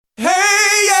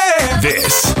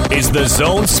the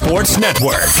Zone Sports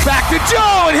Network. Back to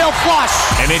Joe, and he'll flush.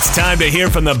 And it's time to hear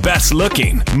from the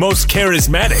best-looking, most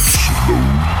charismatic,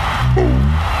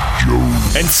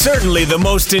 and certainly the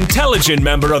most intelligent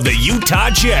member of the Utah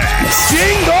Jazz.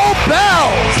 Jingle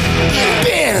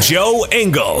bells! Joe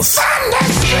Ingles.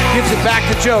 Gives it back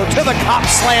to Joe. To the cop,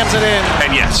 slams it in.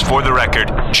 And yes, for the record,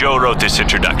 Joe wrote this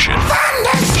introduction.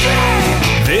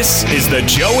 This is the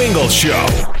Joe Ingles Show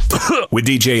with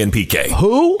DJ and PK.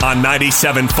 Who? On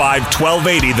 97.5,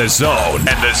 1280 The Zone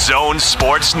and the Zone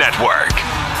Sports Network.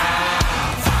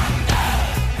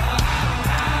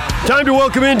 Time to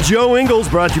welcome in Joe Ingles,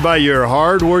 brought to you by your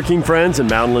hard-working friends at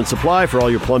Mountainland Supply. For all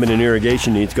your plumbing and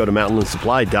irrigation needs, go to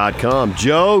mountainlandsupply.com.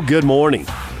 Joe, good morning.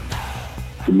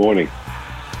 Good morning.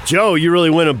 Joe, you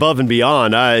really went above and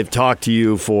beyond. I've talked to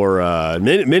you for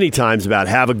many times about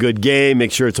have a good game,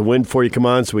 make sure it's a win before you come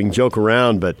on so we can joke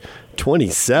around, but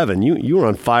 27, you were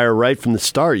on fire right from the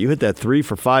start. You hit that 3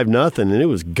 for 5-0, and it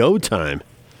was go time.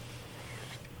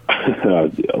 I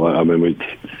mean,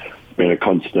 it's been a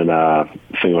constant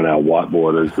thing on our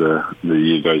whiteboard as the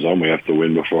year goes on. We have to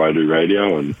win before I do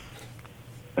radio, and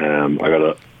I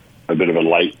got a bit of a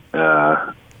late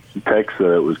text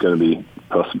that it was going to be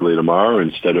possibly tomorrow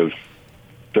instead of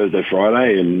Thursday,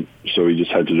 Friday, and so we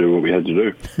just had to do what we had to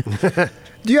do.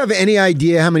 Do you have any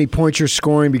idea how many points you're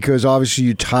scoring? Because obviously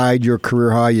you tied your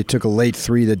career high. You took a late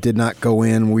 3 that did not go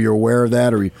in. Were you aware of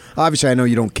that? Obviously, I know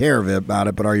you don't care about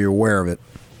it, but are you aware of it?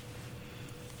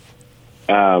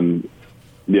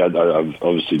 Yeah, I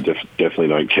obviously definitely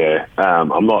don't care.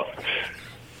 I'm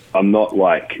not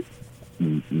like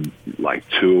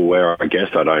too aware. I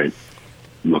guess I don't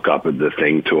look up at the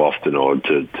thing too often or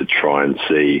to try and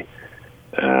see.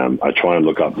 I try and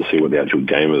look up to see what the actual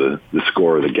game of the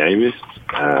score of the game is.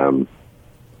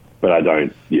 But I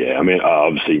don't. Yeah, I mean, I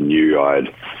obviously knew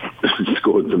I'd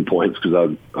scored some points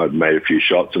because I'd made a few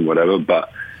shots and whatever,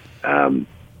 but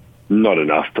not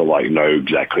enough to know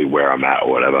exactly where I'm at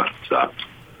or whatever.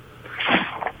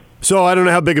 So I don't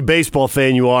know how big a baseball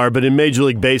fan you are, but in Major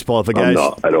League Baseball, if a guy's... I'm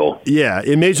not at all. Yeah,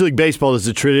 in Major League Baseball, there's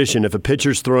a tradition. If a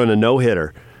pitcher's throwing a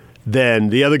no-hitter, then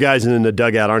the other guys in the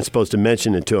dugout aren't supposed to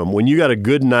mention it to him. When you got a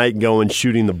good night going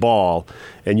shooting the ball,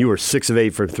 and you were 6 of 8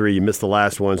 for 3, you missed the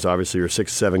last one, so obviously you're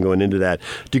 6 of 7 going into that.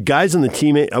 Do guys on the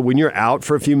team, when you're out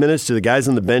for a few minutes, do the guys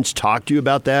on the bench talk to you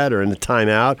about that or in the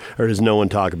timeout, or does no one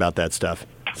talk about that stuff?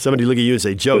 Somebody look at you and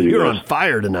say, Joe, you're on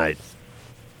fire tonight.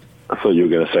 I thought you were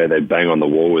going to say they bang on the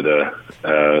wall with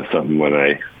something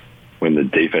when the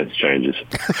defense changes.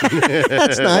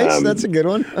 That's nice. That's a good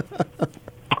one.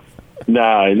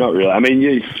 No, not really. I mean,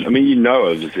 you know,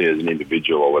 obviously as an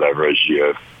individual or whatever, as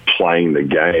you're playing the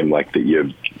game, like that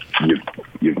you've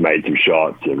made some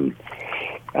shots and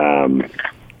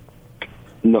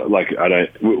not like I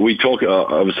don't. We talk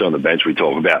obviously on the bench. We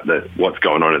talk about what's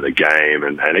going on in the game,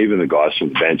 and even the guys from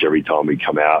the bench every time we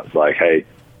come out, it's like, hey,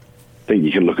 I think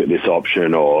you can look at this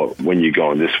option, or when you're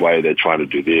going this way, they're trying to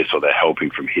do this, or they're helping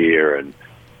from here, and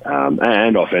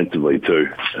offensively too,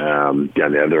 down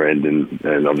the other end,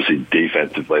 and obviously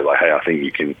defensively, like, hey, I think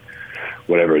you can,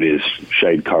 whatever it is,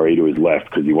 shade Curry to his left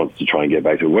because he wants to try and get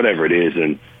back to whatever it is,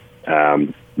 and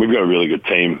we've got a really good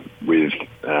team with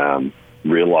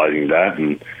realizing that,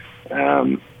 and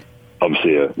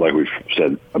obviously, like we've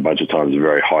said a bunch of times, a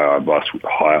very high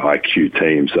IQ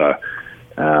team, so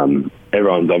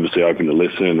everyone's obviously open to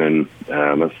listen, and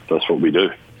that's what we do.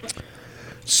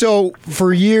 So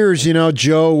for years,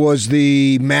 Joe was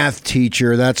the math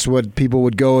teacher. That's what people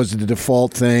would go as the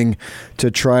default thing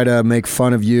to try to make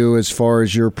fun of you as far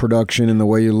as your production and the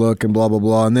way you look and blah, blah,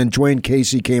 blah. And then Dwayne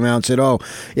Casey came out and said, oh,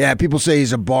 yeah, people say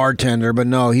he's a bartender, but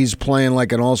no, he's playing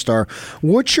like an all-star.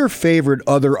 What's your favorite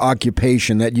other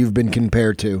occupation that you've been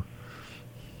compared to?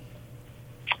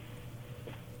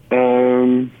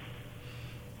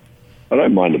 I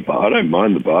don't mind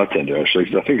the bartender, actually,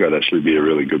 because I think I'd actually be a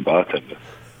really good bartender.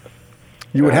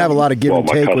 You would have a lot of give and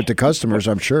take with the customers,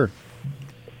 I'm sure.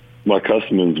 My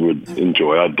customers would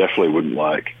enjoy. I definitely wouldn't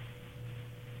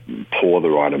pour the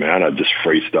right amount. I'd just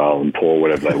freestyle and pour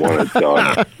whatever they wanted. So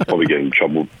I'd probably get in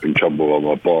trouble with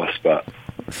my boss. But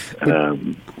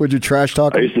would you trash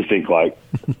talk? I did used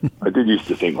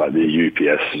to think the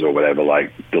UPS or whatever,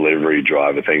 like delivery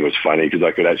driver thing was funny because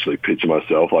I could actually picture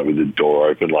myself with the door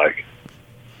open,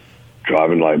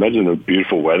 driving, imagine the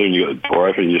beautiful weather and you got the door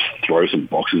open and you just throw some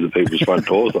boxes at people's front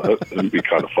doors. It'd be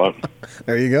kind of fun.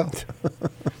 There you go.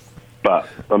 But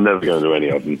I'm never going to do any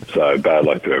of them, so bad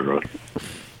luck to everyone.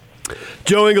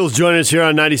 Joe Ingles joining us here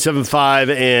on 97.5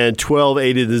 and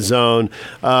 1280 The Zone.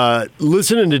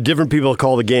 Listening to different people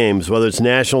call the games, whether it's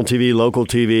national TV, local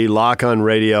TV, lock on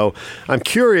radio. I'm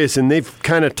curious, and they've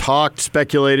kind of talked,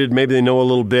 speculated, maybe they know a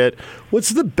little bit. What's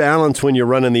the balance when you're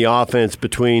running the offense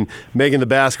between making the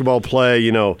basketball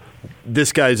play,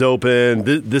 this guy's open,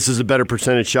 this is a better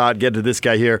percentage shot, get to this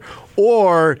guy here,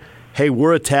 or hey,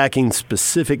 we're attacking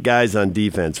specific guys on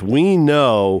defense. We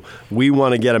know we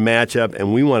want to get a matchup,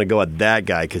 and we want to go at that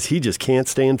guy because he just can't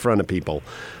stay in front of people.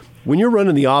 When you're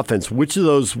running the offense, which of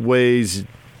those ways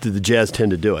do the Jazz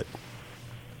tend to do it?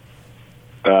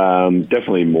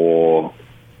 Definitely more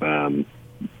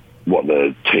what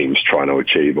the team's trying to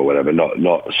achieve or whatever,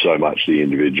 not so much the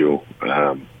individual.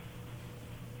 I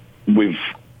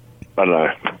don't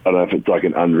know if it's like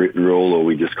an unwritten rule or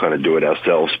we just kind of do it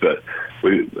ourselves, but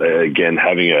we, again,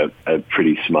 having a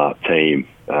pretty smart team,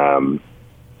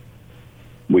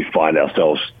 we find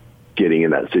ourselves getting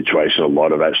in that situation a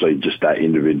lot of actually just that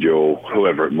individual,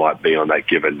 whoever it might be on that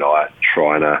given night,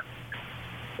 trying to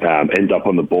end up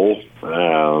on the ball.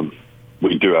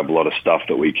 We do have a lot of stuff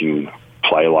that we can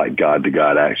play like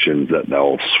guard-to-guard actions that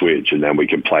they'll switch, and then we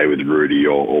can play with Rudy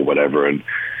or whatever and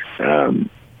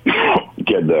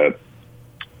get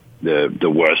the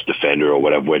worst defender or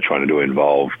whatever we're trying to do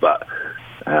involved. But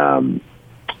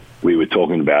we were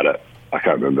talking about it, I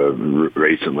can't remember,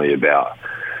 recently about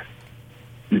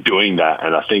doing that.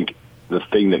 And I think the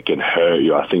thing that can hurt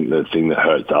you, I think the thing that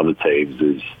hurts other teams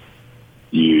is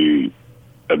you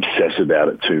obsess about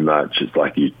it too much. It's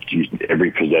like you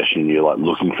every possession you're like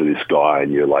looking for this guy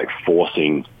and you're like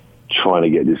trying to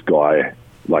get this guy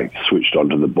like switched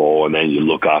onto the ball, and then you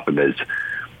look up and there's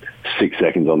 6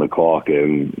 seconds on the clock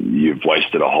and you've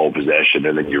wasted a whole possession,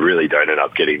 and then you really don't end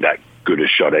up getting that good a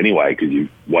shot anyway because you've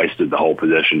wasted the whole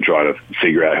possession trying to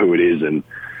figure out who it is. And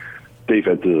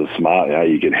defenses are smart.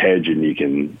 You can hedge and you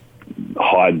can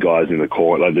hide guys in the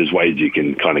court. Like, there's ways you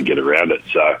can kind of get around it.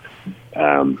 So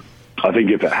I think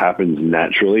if it happens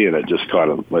naturally and it just kind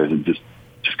of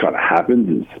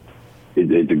happens,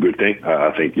 it's a good thing.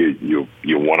 I think you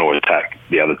want to attack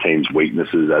the other team's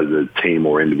weaknesses as a team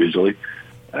or individually.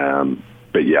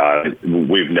 But yeah,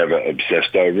 we've never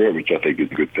obsessed over it, which I think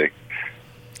is a good thing.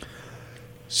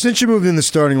 Since you moved in the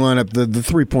starting lineup, the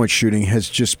three-point shooting has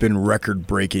just been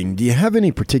record-breaking. Do you have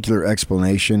any particular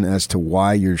explanation as to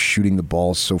why you're shooting the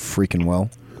ball so freaking well?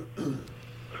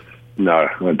 No,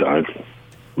 I don't.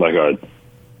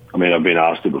 I mean, I've been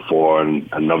asked it before,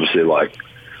 and obviously, like,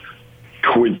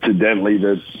 coincidentally,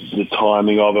 the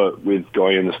timing of it with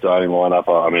going in the starting lineup,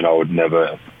 I'm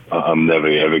never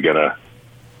ever going to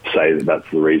say that that's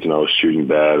the reason I was shooting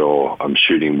bad or I'm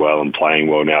shooting well and playing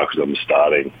well now because I'm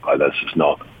starting. That's just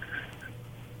not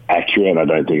accurate. I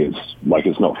don't think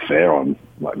it's not fair on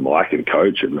like Mike and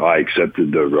coach. And I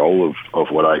accepted the role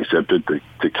of what I accepted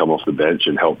to come off the bench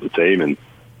and help the team. And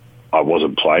I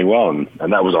wasn't playing well, and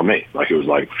that was on me. Like, it was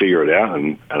like, figure it out,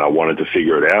 and I wanted to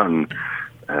figure it out.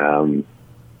 And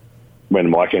when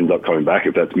Mike ends up coming back,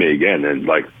 if that's me again, then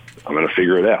like, I'm going to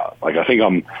figure it out. Like, I think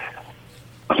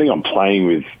I'm playing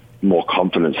with more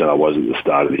confidence than I was at the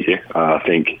start of the year. I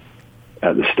think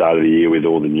at the start of the year with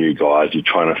all the new guys, you're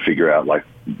trying to figure out like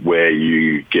where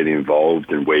you get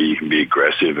involved and where you can be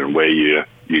aggressive and where you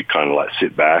kind of like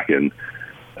sit back. And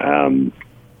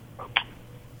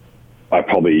I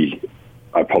probably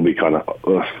kind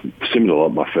of, similar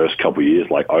to my first couple of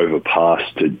years, like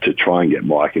overpassed to try and get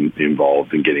Mike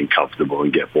involved and getting comfortable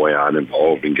and get Bojan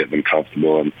involved and get them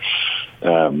comfortable.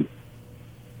 And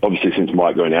obviously, since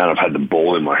Mike going out, I've had the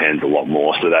ball in my hands a lot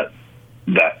more, so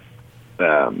that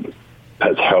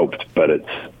has helped. But it's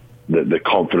the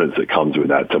confidence that comes with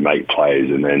that to make plays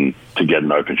and then to get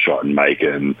an open shot and make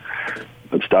it. And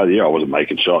at the start of the year, I wasn't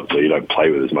making shots, so you don't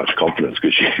play with as much confidence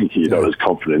because you're not as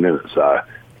confident in it. So,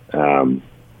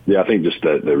 I think just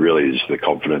really just the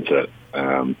confidence at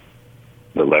the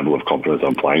level of confidence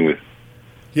I'm playing with.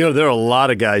 There are a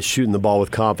lot of guys shooting the ball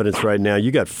with confidence right now.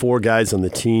 You got 4 guys on the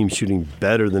team shooting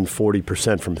better than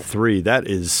 40% from three. That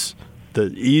is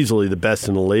easily the best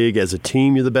in the league. As a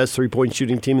team, you're the best three-point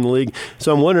shooting team in the league.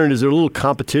 So I'm wondering, is there a little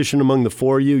competition among the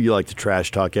 4 of you? You like to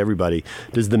trash talk everybody.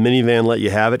 Does the minivan let you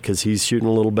have it because he's shooting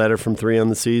a little better from three on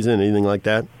the season? Anything like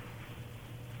that?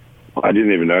 I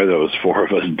didn't even know there was 4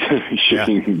 of us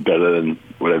shooting better than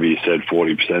whatever you said,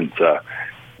 40%. So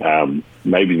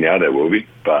maybe now there will be,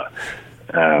 but.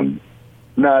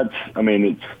 No, I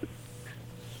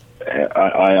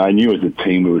knew as a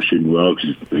team we were shooting well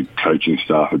because the coaching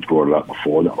staff had brought it up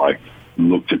before that, like,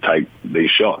 look to take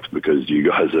these shots because you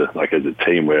guys are, like, as a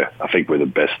team, I think we're the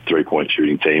best three-point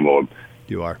shooting team, or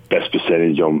you are best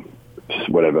percentage on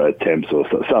whatever attempts or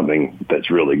something that's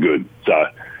really good. So,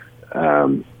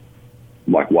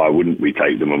 why wouldn't we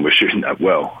take them when we're shooting that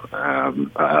well?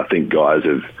 I think guys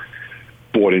have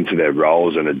bought into their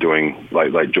roles and are doing,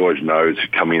 like George knows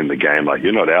coming in the game, like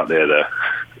you're not out there to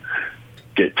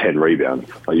get 10 rebounds.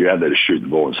 Like you're out there to shoot the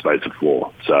ball in space of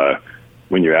 4. So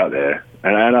when you're out there,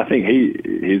 and I think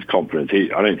his confidence,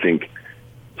 I don't think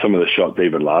some of the shots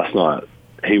even last night,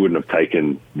 he wouldn't have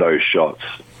taken those shots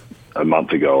a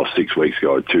month ago or 6 weeks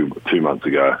ago or two months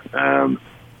ago.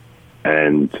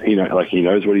 And he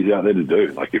knows what he's out there to do.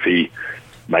 Like if he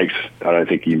makes, I don't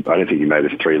think he made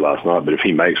his 3 last night, but if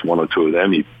he makes 1 or 2 of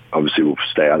them, he obviously will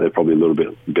stay out there probably a little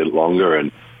bit longer,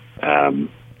 and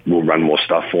we'll run more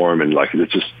stuff for him. And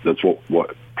that's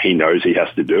what he knows he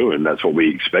has to do, and that's what we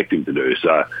expect him to do.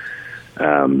 So,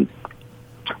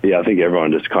 I think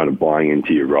everyone just kind of buying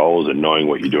into your roles and knowing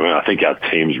what you're doing. I think our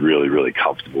team's really, really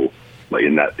comfortable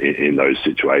in those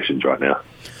situations right now.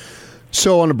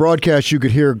 So on the broadcast, you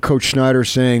could hear Coach Schneider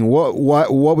saying, "What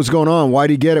was going on? Why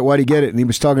did he get it? Why did he get it?" And he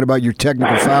was talking about your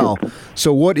technical foul.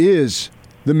 So what is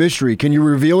the mystery? Can you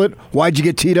reveal it? Why'd you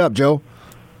get teed up, Joe?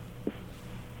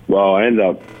 Well, I ended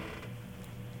up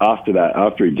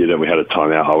after he did it, we had a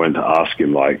timeout. I went to ask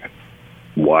him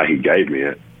why he gave me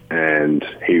it, and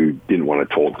he didn't want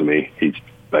to talk to me. He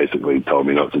basically told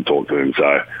me not to talk to him.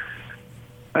 So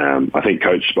I think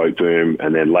Coach spoke to him,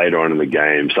 and then later on in the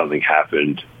game, something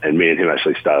happened, and me and him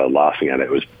actually started laughing at it.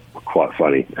 It was quite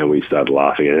funny, and we started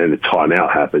laughing, and then the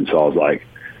timeout happened. So I was like,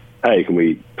 "Hey, can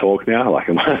we talk now?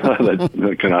 Can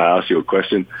I ask you a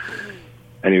question?"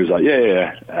 And he was like,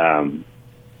 "Yeah."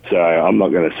 So I'm not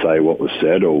going to say what was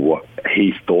said or what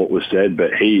he thought was said,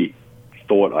 but he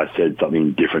thought I said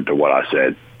something different to what I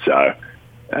said. So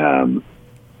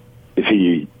if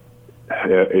he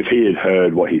had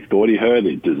heard what he thought he heard,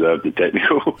 it deserved a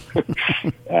technical.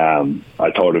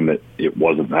 I told him that it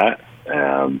wasn't that,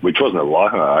 which wasn't a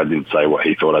lie. I didn't say what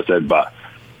he thought I said, but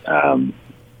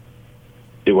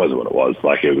it wasn't what it was.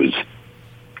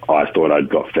 I thought I'd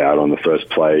got fouled on the first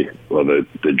play, or the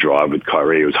drive with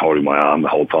Kyrie. He was holding my arm the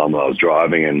whole time while I was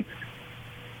driving, and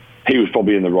he was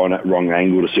probably in the wrong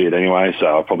angle to see it anyway,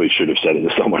 so I probably should have said it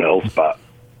to someone else, but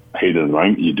heat of the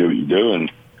moment, you do what you do,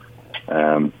 and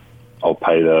I'll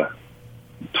pay the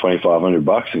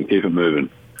 $2,500 and keep it moving.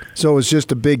 So it was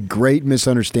just a great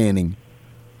misunderstanding.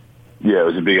 Yeah, it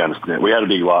was a big understanding. We had a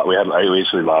big laugh. We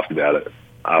actually laughed about it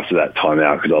after that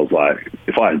timeout, because I was like,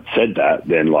 if I had said that,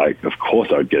 then of course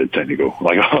I would get a technical.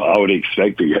 I would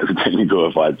expect to get a technical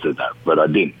if I had said that, but I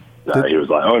didn't. He was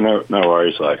like, "Oh no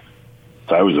worries." So it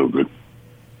was all good.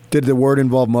 Did the word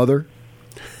involve mother?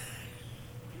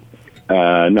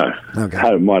 No.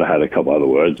 Okay. Might have had a couple other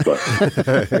words, but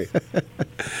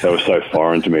they were so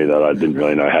foreign to me that I didn't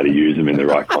really know how to use them in the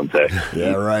right context.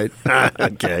 Yeah, right.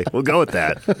 Okay, we'll go with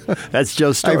that. That's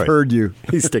Joe's story. I've heard you.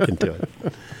 He's sticking to it.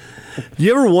 Do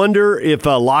you ever wonder if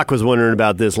Locke was wondering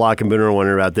about this, Locke and Booner were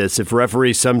wondering about this, if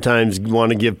referees sometimes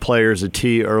want to give players a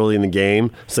tee early in the game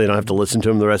so they don't have to listen to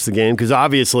them the rest of the game? Because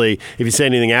obviously, if you say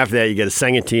anything after that, you get a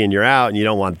second tee and you're out, and you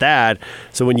don't want that.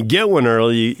 So when you get one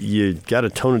early, you got to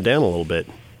tone it down a little bit.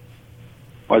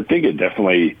 I think it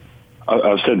definitely,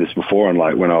 I've said this before, and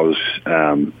when I was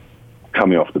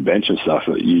coming off the bench and stuff,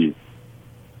 that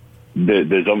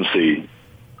there's obviously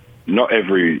not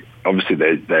every, obviously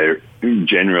they're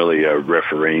generally are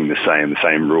refereeing the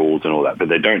same rules and all that, but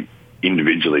they don't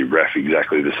individually ref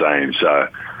exactly the same. So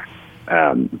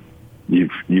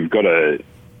you've got to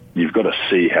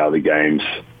see how the game's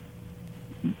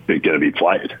going to be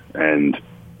played. And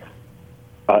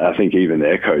I think even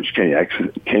their coach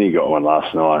Kenny got one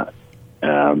last night,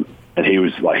 and he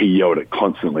was he yelled at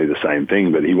constantly the same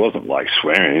thing, but he wasn't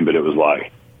swearing, but it was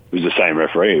it was the same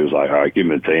referee. He was like, "All right, give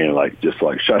him a tee," and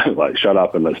shut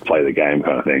up and let's play the game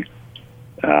kind of thing.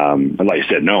 And like you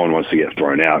said, no one wants to get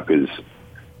thrown out, because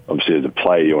obviously as a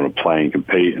player you want to play and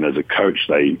compete, and as a coach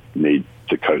they need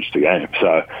to coach the game.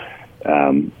 So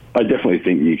I definitely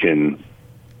think you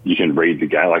can read the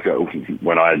game.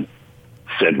 When I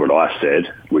said what I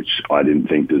said, which I didn't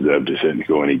think deserved a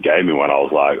technical, and he gave me one, I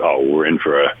was like, "Oh, we're in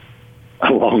for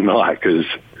a long night," because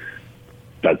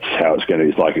that's how it's going to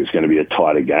be. It's going to be a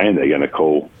tighter game. They're going to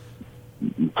call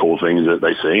things that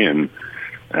they see, and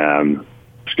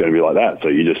it's going to be like that. So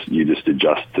you just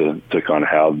adjust to kind of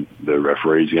how the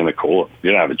referee's going to call it.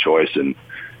 You don't have a choice, and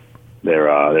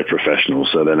they're professionals,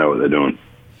 so they know what they're doing.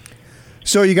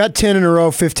 So you got 10 in a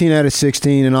row, 15 out of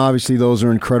 16, and obviously those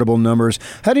are incredible numbers.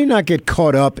 How do you not get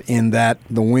caught up in the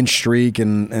win streak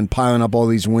and piling up all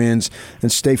these wins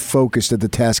and stay focused at the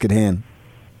task at hand?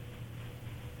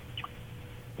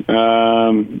 I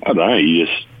don't know.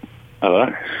 I don't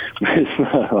know. It's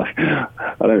not like,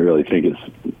 I don't really think it's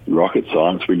rocket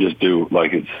science. We just do,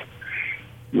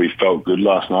 we felt good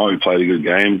last night. We played a good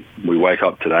game. We wake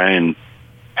up today and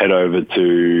head over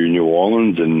to New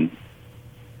Orleans and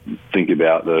think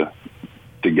about the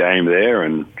game there,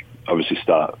 and obviously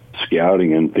start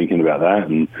scouting and thinking about that.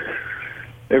 And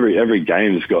every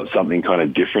game's got something kind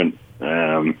of different,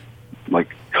 like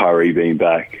Kyrie being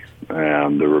back,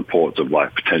 the reports of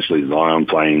potentially Zion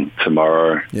playing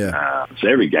tomorrow. Yeah. So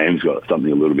every game's got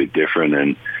something a little bit different,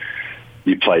 and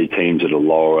you play teams that are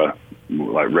lower,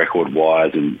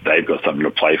 record-wise, and they've got something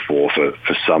to play for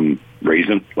some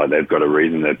reason. They've got a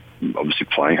reason they're obviously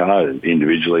playing hard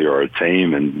individually or a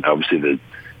team, and obviously the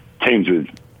teams with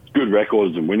good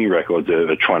records and winning records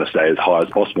are trying to stay as high as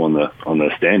possible on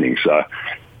the standings. So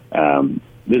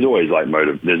there's always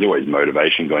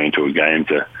motivation going into a game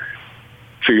to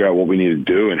figure out what we need to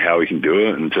do and how we can do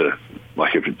it, and to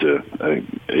if it's a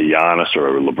Giannis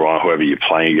or a LeBron, whoever you're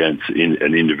playing against, in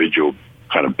an individual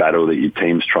kind of battle that your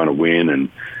team's trying to win,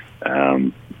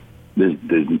 and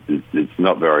it's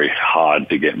not very hard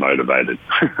to get motivated,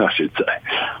 I should say.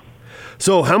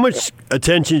 So how much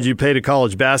attention do you pay to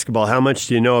college basketball? How much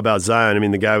do you know about Zion? I mean,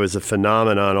 the guy was a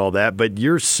phenomenon, all that, but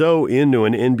you're so into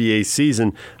an NBA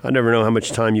season, I never know how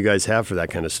much time you guys have for that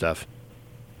kind of stuff.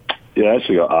 Yeah, I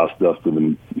actually got asked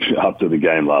after the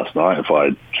game last night if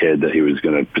I cared that he was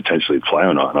going to potentially play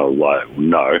or not, and I was like,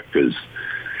 no, because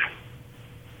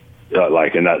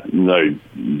and that, no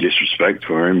disrespect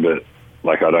for him, but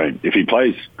I don't. If he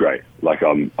plays, great.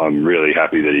 I'm really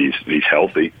happy that he's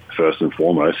healthy first and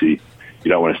foremost. You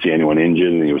don't want to see anyone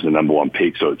injured, and he was the number one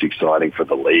pick, so it's exciting for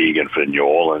the league and for New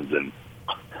Orleans.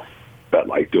 But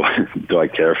do I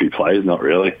care if he plays? Not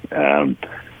really.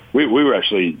 We were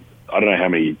actually, I don't know how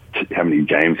many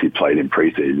games he played in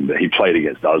preseason, but he played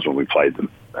against us when we played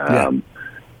them,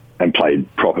 and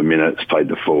played proper minutes, played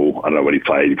the full. I don't know what he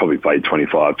played. He probably played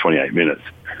 25, 28 minutes.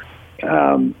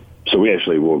 So we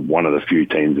actually were one of the few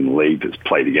teams in the league that's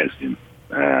played against him.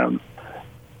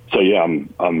 So yeah,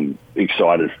 I'm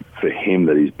excited for him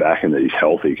that he's back and that he's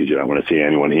healthy, because you don't want to see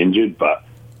anyone injured. But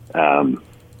yeah,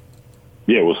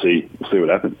 we'll see what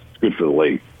happens. It's good for the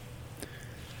league.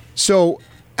 So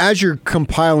as you're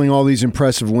compiling all these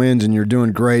impressive wins and you're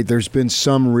doing great, there's been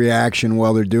some reaction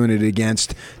while they're doing it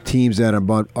against teams that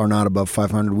are not above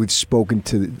 500. We've spoken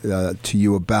to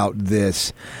you about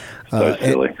this. So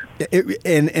silly.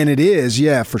 And it is,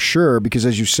 yeah, for sure, because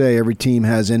as you say, every team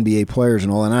has NBA players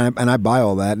and all, and I buy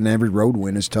all that, and every road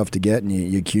win is tough to get, and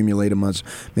you accumulate them as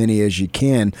many as you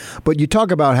can. But you talk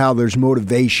about how there's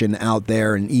motivation out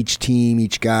there, and each team,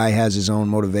 each guy has his own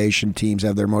motivation. Teams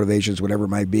have their motivations, whatever it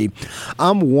might be.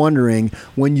 I'm wondering,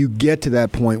 when you get to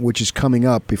that point, which is coming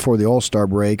up before the All-Star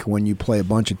break, when you play a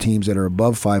bunch of teams that are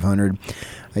above 500,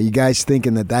 are you guys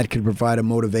thinking that could provide a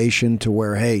motivation to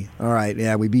where, hey, all right,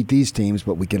 yeah, we beat these teams,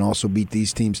 but we can also beat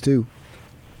these teams too?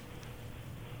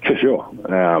 For sure.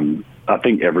 I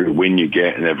think every win you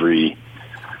get and every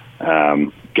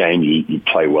game you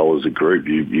play well as a group,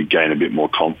 you gain a bit more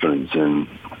confidence. And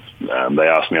they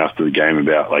asked me after the game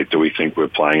about, do we think we're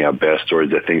playing our best, or is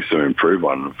there things to improve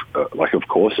on? Of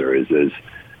course there is.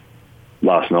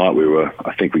 Last night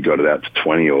I think we got it out to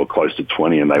 20 or close to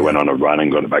 20, and they went on a run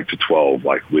and got it back to 12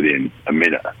 within a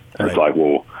minute. And right. It's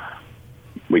well,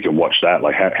 we can watch that.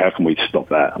 How can we stop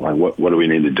that? What do we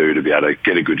need to do to be able to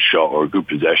get a good shot or a good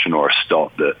possession or a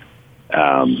stop that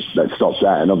stops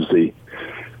that? And obviously,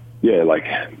 yeah,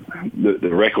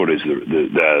 the record is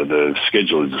the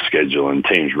schedule is the schedule, and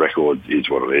team's record is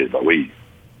what it is.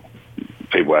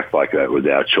 People act like that was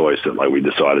our choice, that we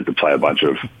decided to play a bunch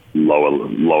of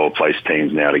lower place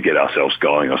teams now to get ourselves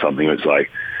going or something. It's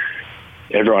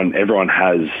everyone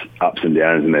has ups and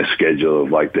downs in their schedule of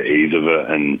the ease of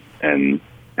it and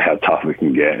how tough it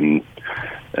can get, and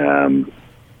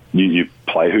you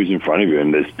play who's in front of you,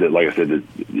 and there's, like I said, the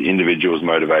individual's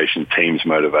motivation, team's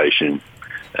motivation,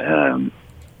 not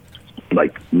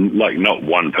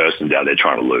one person's out there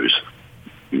trying to lose.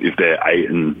 If they're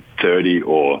 8-30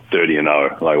 or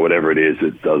 30-0, whatever it is,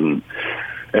 it doesn't.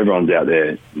 Everyone's out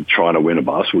there trying to win a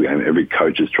basketball game. Every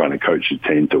coach is trying to coach a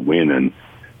team to win.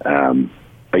 And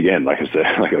again, like I've said,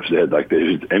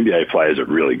 the NBA players are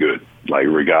really good.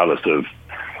 Regardless of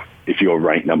if you're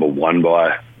ranked number one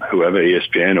by whoever,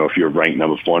 ESPN, or if you're ranked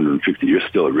number 450, you're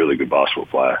still a really good basketball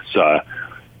player. So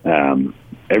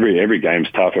every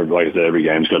game's tough. Like I said, every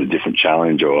game's got a different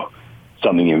challenge or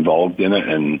something involved in it.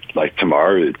 And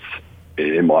tomorrow,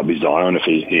 it might be Zion if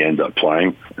he ends up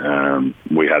playing.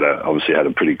 We obviously had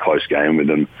a pretty close game with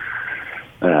them,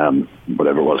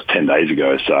 whatever it was, 10 days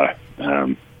ago. So,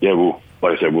 yeah,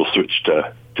 like I said, we'll switch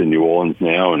to New Orleans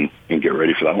now and get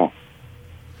ready for that one.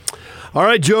 All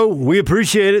right, Joe, we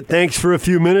appreciate it. Thanks for a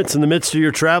few minutes in the midst of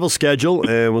your travel schedule,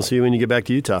 and we'll see you when you get back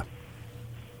to Utah.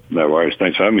 No worries.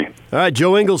 Thanks for having me. All right,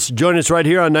 Joe Ingles joining us right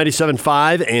here on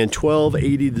 97.5 and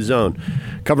 1280 The Zone.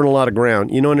 Covering a lot of ground.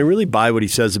 And I really buy what he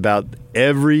says about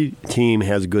every team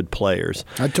has good players.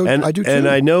 I do too. And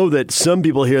I know that some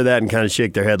people hear that and kind of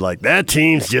shake their head like, that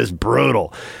team's just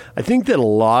brutal. I think that a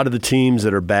lot of the teams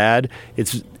that are bad,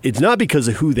 it's not because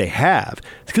of who they have.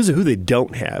 It's because of who they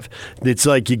don't have. It's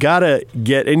like you got to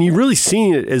get, and you've really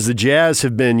seen it as the Jazz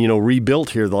have been,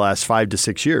 rebuilt here the last 5 to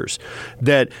 6 years,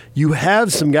 that you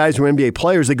have some guys who are NBA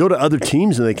players, they go to other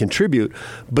teams and they contribute,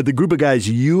 but the group of guys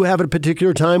you have at a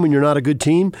particular time when you're not a good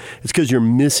team, it's because you're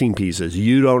missing pieces.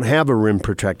 You don't have a rim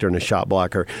protector and a shot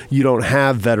blocker. You don't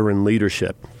have veteran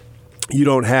leadership. You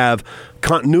don't have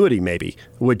continuity maybe,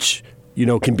 which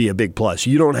can be a big plus.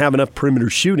 You don't have enough perimeter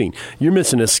shooting. You're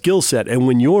missing a skill set. And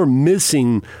when you're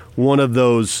missing one of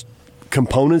those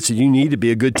components that you need to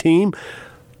be a good team,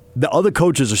 the other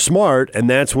coaches are smart, and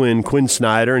that's when Quinn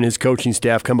Snyder and his coaching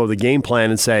staff come up with a game plan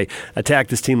and say, attack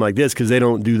this team like this because they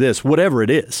don't do this, whatever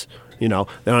it is. They don't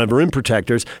have rim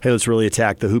protectors. Hey, let's really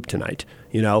attack the hoop tonight.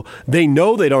 They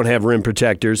know they don't have rim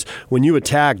protectors. When you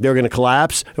attack, they're going to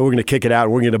collapse, and we're going to kick it out,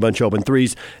 and we're going to get a bunch of open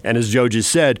threes. And as Joe just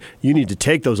said, you need to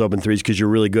take those open threes because you're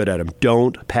really good at them.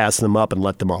 Don't pass them up and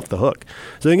let them off the hook.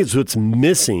 So I think it's what's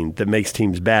missing that makes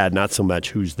teams bad, not so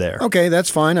much who's there. Okay, that's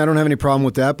fine. I don't have any problem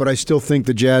with that, but I still think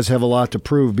the Jazz have a lot to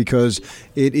prove because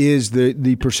it is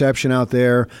the perception out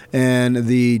there and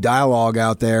the dialogue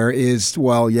out there is,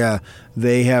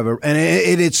 they have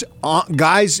it's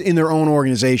guys in their own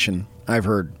organization. I've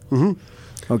heard.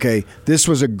 Mm-hmm. Okay, this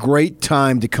was a great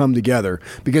time to come together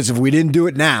because if we didn't do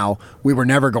it now, we were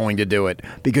never going to do it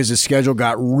because the schedule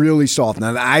got really soft.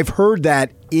 Now, I've heard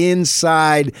that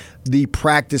inside the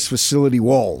practice facility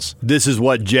walls. This is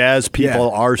what Jazz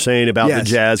people are saying about the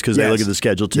Jazz because they look at the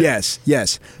schedule too.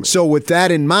 Yes. So with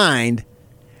that in mind,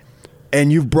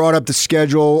 and you've brought up the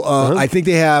schedule, I think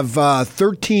they have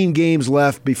 13 games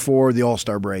left before the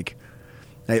All-Star break.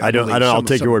 I'll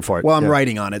take your word for it. Well, I'm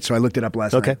writing on it, so I looked it up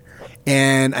last night.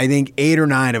 And I think 8 or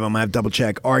 9 of them, I have to double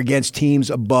check, are against teams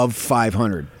above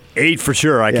 500. 8 for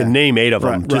sure. I can name 8 of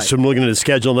them just from looking at the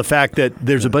schedule and the fact that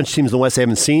there's a bunch of teams in the West they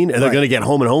haven't seen, and they're going to get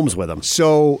home and homes with them.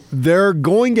 So they're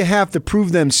going to have to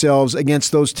prove themselves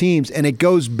against those teams, and it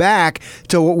goes back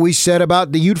to what we said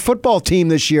about the Ute football team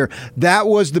this year. That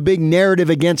was the big narrative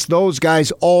against those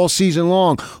guys all season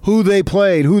long. Who they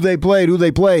played,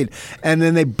 and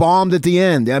then they bombed at the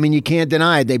end. I mean, you can't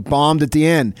deny it. They bombed at the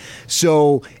end.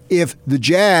 So if the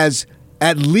Jazz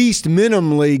at least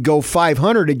minimally go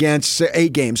 500 against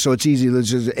 8 games, so it's easy. Let's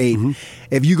just 8. Mm-hmm.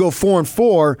 If you go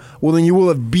 4-4, well, then you will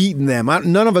have beaten them.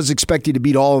 None of us expect you to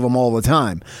beat all of them all the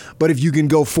time. But if you can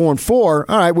go 4-4,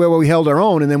 all right, well, we held our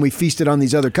own, and then we feasted on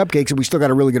these other cupcakes, and we still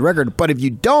got a really good record. But if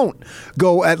you don't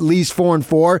go at least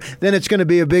 4-4, then it's going to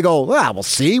be a big old, well,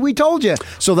 see, we told you.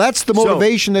 So that's the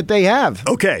motivation that they have.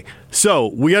 Okay,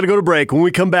 so we got to go to break. When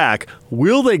we come back,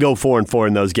 will they go 4-4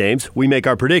 in those games? We make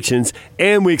our predictions,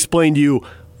 and we explain to you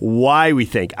why we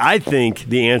think. I think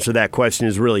the answer to that question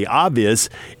is really obvious.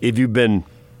 If you've been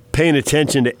paying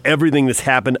attention to everything that's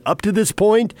happened up to this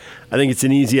point, I think it's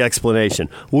an easy explanation.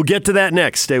 We'll get to that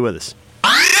next. Stay with us.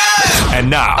 And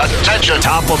now, attention,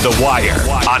 top of the wire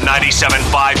on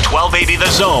 97.5, 1280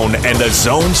 The Zone and The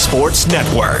Zone Sports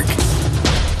Network.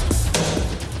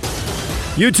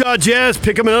 Utah Jazz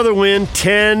pick up another win,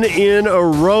 10 in a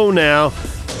row now.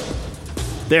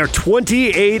 They are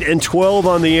 28-12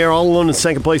 on the year, all alone in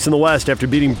second place in the West after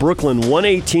beating Brooklyn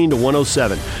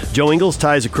 118-107. Joe Ingles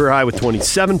ties a career high with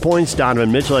 27 points.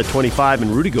 Donovan Mitchell at 25,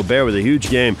 and Rudy Gobert with a huge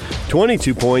game,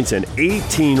 22 points and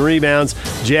 18 rebounds.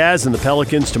 Jazz and the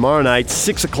Pelicans tomorrow night,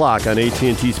 6 o'clock on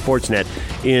AT&T Sportsnet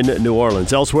in New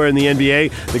Orleans. Elsewhere in the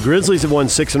NBA, the Grizzlies have won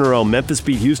 6 in a row. Memphis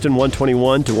beat Houston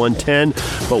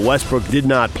 121-110, but Westbrook did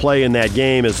not play in that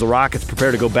game as the Rockets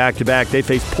prepare to go back-to-back. They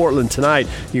face Portland tonight.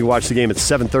 You can watch the game at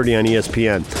 7:30 on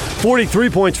ESPN. 43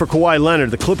 points for Kawhi Leonard.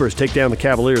 The Clippers take down the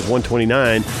Cavaliers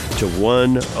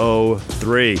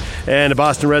 129-103. And the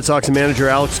Boston Red Sox manager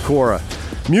Alex Cora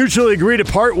mutually agree to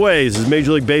part ways as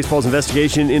Major League Baseball's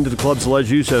investigation into the club's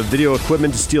alleged use of video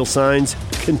equipment to steal signs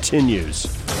continues.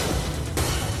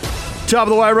 Top of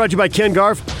the wire brought to you by Ken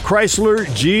Garff,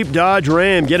 Chrysler, Jeep, Dodge,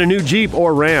 Ram. Get a new Jeep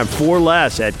or Ram for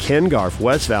less at Ken Garff,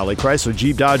 West Valley. Chrysler,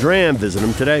 Jeep, Dodge, Ram. Visit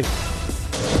them today.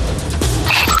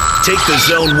 Take the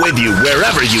Zone with you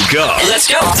wherever you go. Let's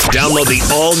go. Download the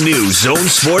all-new Zone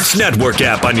Sports Network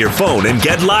app on your phone and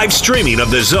get live streaming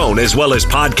of the Zone as well as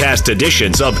podcast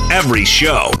editions of every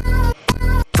show.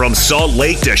 From Salt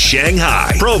Lake to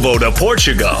Shanghai, Provo to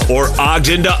Portugal, or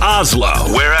Ogden to Oslo,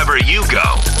 wherever you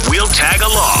go, we'll tag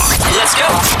along. Let's go.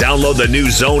 Download the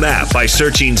new Zone app by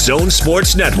searching Zone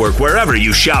Sports Network wherever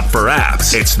you shop for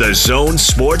apps. It's the Zone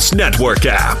Sports Network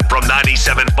app from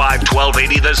 97.5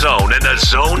 1280 The Zone and the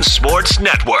Zone Sports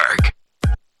Network.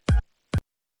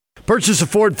 Purchase a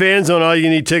Ford Fan Zone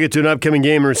all-you-can-eat ticket to an upcoming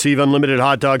game and receive unlimited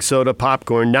hot dog, soda,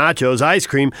 popcorn, nachos, ice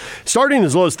cream, starting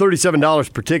as low as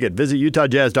 $37 per ticket. Visit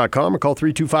UtahJazz.com or call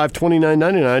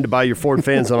 325-2999 to buy your Ford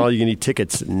Fan Zone all-you-can-eat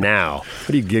tickets now.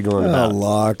 What are you giggling about? Oh,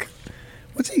 Locke.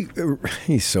 What's he?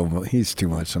 He's too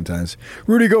much sometimes.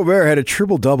 Rudy Gobert had a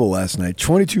triple-double last night.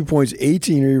 22 points,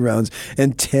 18 rebounds,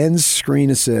 and 10 screen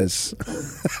assists.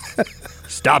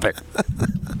 Stop it.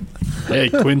 Hey,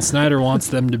 Quinn Snyder wants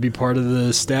them to be part of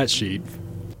the stat sheet.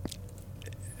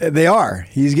 They are.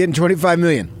 He's getting $25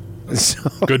 million. So.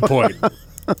 Good point.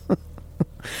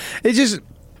 It's just,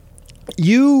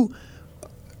 you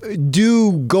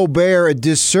do Gobert a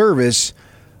disservice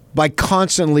by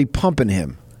constantly pumping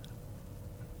him.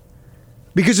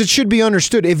 Because it should be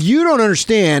understood. If you don't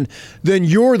understand, then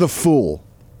you're the fool.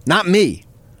 Not me.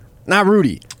 Not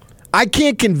Rudy. I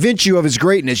can't convince you of his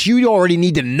greatness. You already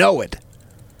need to know it.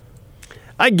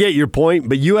 I get your point,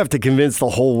 but you have to convince the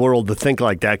whole world to think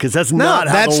like that because that's not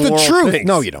how that's the world truth. thinks.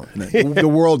 No, you don't. The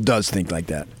world does think like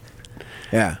that.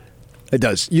 Yeah, it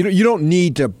does. You don't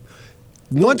need to.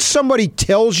 Once somebody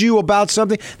tells you about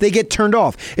something, they get turned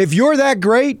off. If you're that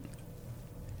great,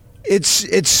 it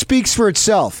speaks for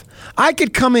itself. I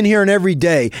could come in here and every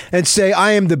day and say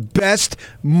I am the best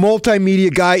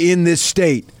multimedia guy in this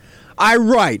state. I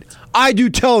write. I do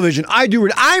television.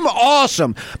 I'm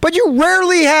awesome. But you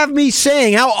rarely have me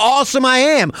saying how awesome I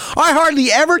am. I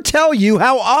hardly ever tell you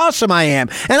how awesome I am.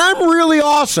 And I'm really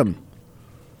awesome.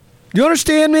 You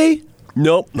understand me?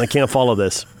 Nope, I can't follow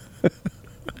this.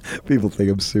 People think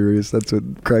I'm serious. That's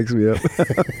what cracks me up.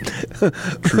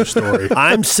 True story.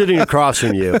 I'm sitting across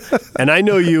from you, and I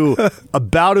know you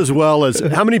about as well as...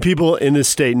 How many people in this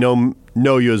state know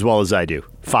you as well as I do?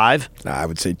 5? I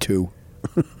would say 2.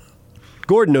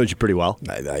 Gordon knows you pretty well.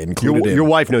 I included him. Your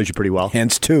wife knows you pretty well.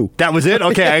 Hence 2. That was it?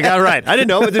 Okay, I got it right. I didn't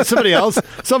know, but there's somebody else.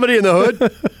 Somebody in the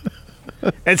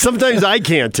hood. And sometimes I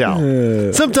can't tell.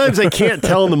 Sometimes I can't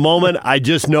tell in the moment. I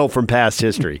just know from past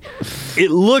history.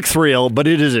 It looks real, but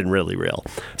it isn't really real.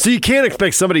 So you can't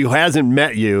expect somebody who hasn't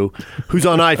met you, who's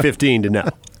on I-15 to know.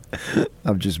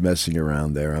 I'm just messing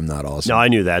around there. I'm not awesome. No, I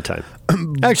knew that time.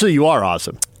 Actually, you are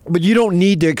awesome. But you don't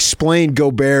need to explain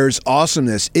Gobert's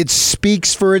awesomeness. It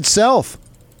speaks for itself.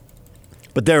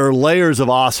 But there are layers of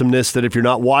awesomeness that if you're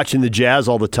not watching the Jazz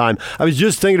all the time. I was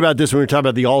just thinking about this when we were talking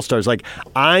about the All-Stars. Like,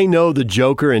 I know the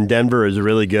Joker in Denver is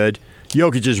really good.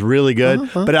 Jokic is really good.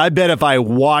 But I bet if I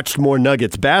watched more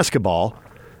Nuggets basketball,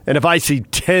 and if I see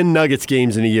 10 Nuggets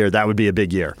games in a year, that would be a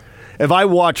big year. If I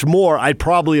watch more, I'd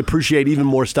probably appreciate even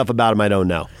more stuff about him I don't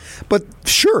know. But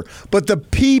sure, but the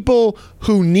people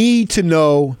who need to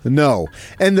know.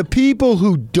 And the people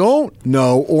who don't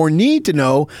know or need to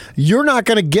know, you're not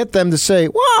going to get them to say,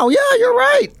 wow, yeah, you're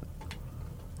right.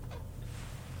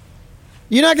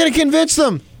 You're not going to convince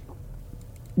them.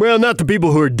 Well, not the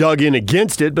people who are dug in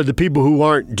against it, but the people who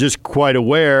aren't just quite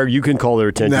aware, you can call their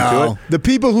attention to it. The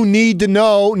people who need to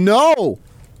know.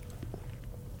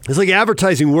 It's like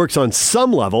advertising works on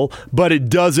some level, but it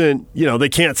doesn't, they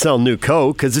can't sell new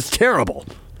Coke because it's terrible.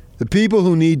 The people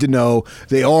who need to know,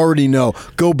 they already know.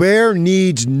 Gobert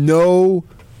needs no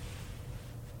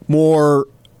more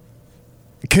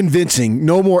convincing,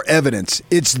 no more evidence.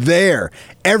 It's there.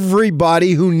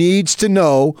 Everybody who needs to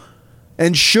know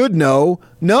and should know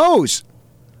knows.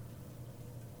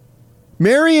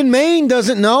 Marion Maine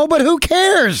doesn't know, but who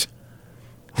cares?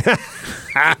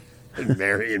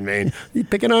 Marion Maine. What are you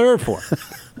picking on her for?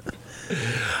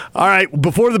 All right,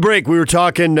 before the break, we were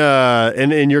talking,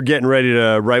 and you're getting ready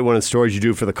to write one of the stories you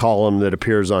do for the column that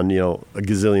appears on, a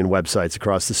gazillion websites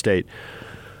across the state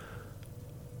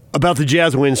about the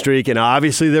Jazz win streak, and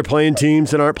obviously they're playing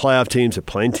teams that aren't playoff teams. They're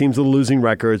playing teams with losing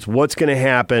records. What's going to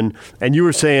happen? And you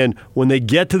were saying when they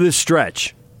get to this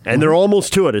stretch, and they're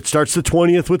almost to it. It starts the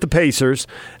 20th with the Pacers,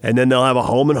 and then they'll have a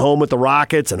home and home with the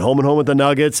Rockets, and home with the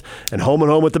Nuggets, and home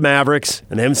with the Mavericks.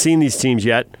 And they haven't seen these teams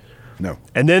yet. No.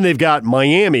 And then they've got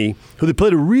Miami, who they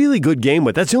played a really good game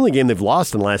with. That's the only game they've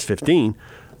lost in the last 15.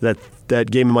 That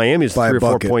game in Miami is a 3 or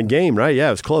 4 point game, right? Yeah,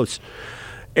 it was close.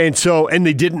 And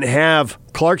they didn't have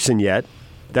Clarkson yet.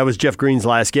 That was Jeff Green's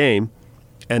last game,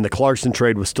 and the Clarkson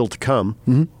trade was still to come.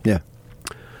 Mm-hmm. Yeah.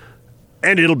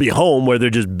 And it'll be home where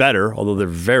they're just better, although they're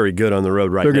very good on the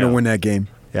road right now. They're going to win that game.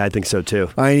 Yeah, I think so too.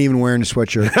 I ain't even wearing a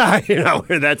sweatshirt. You know,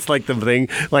 that's like the thing.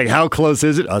 Like, how close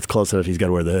is it? Oh, it's close enough. He's got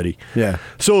to wear the hoodie. Yeah.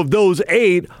 So of those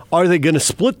 8, are they going to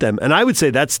split them? And I would say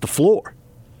that's the floor.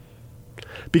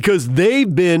 Because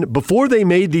they've been, before they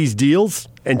made these deals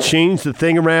and changed the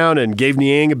thing around and gave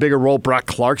Niang a bigger role, brought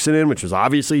Clarkson in, which was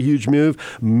obviously a huge move.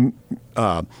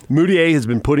 Moutier has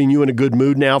been putting you in a good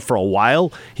mood now for a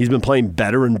while. He's been playing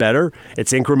better and better.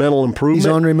 It's incremental improvement. He's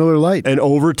Andre Miller Light. And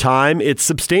over time, it's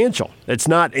substantial. It's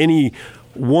not any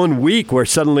one week where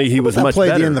suddenly he was much played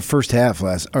better. in the first half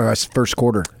first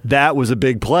quarter. That was a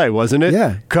big play, wasn't it?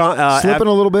 Yeah. Slipping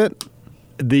a little bit.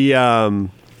 The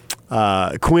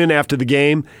Quinn after the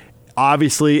game,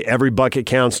 obviously every bucket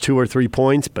counts 2 or 3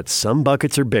 points, but some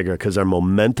buckets are bigger because they're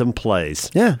momentum plays.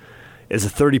 Yeah. It's a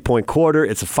 30-point quarter.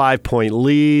 It's a 5-point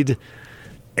lead,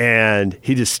 and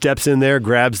he just steps in there,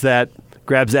 grabs that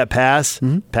pass.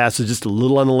 Mm-hmm. Pass was just a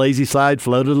little on the lazy side,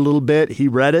 floated a little bit. He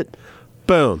read it.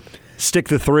 Boom. Stick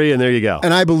the 3, and there you go.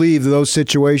 And I believe those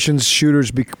situations,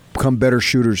 shooters become better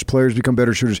shooters. Players become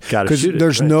better shooters. Because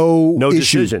there's right. no issue.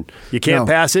 decision. You can't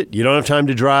pass it. You don't have time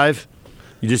to drive.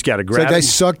 You just got to grab it. I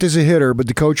sucked as a hitter, but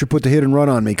the coach would put the hit and run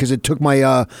on me because it took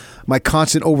my my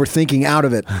constant overthinking out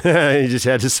of it. You just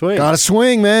had to swing. Got to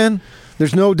swing, man.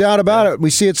 There's no doubt about it.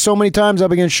 We see it so many times up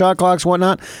against shot clocks and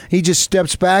whatnot. He just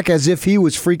steps back as if he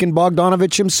was freaking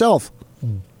Bogdanovich himself.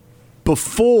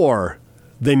 Before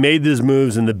they made these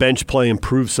moves and the bench play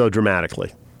improved so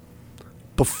dramatically,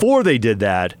 before they did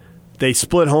that, they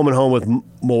split home and home with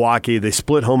Milwaukee. They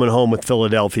split home and home with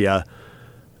Philadelphia.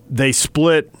 They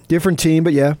split. Different team,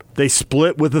 but yeah. They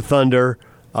split with the Thunder.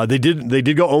 They did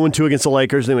go 0-2 against the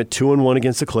Lakers. They went 2-1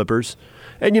 against the Clippers.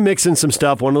 And you mix in some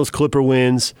stuff. One of those Clipper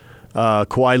wins,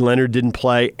 Kawhi Leonard didn't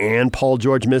play, and Paul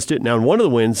George missed it. Now, in one of the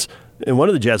wins, in one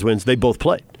of the Jazz wins, they both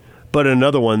played. But in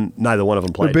another one, neither one of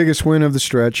them played. The biggest win of the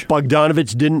stretch.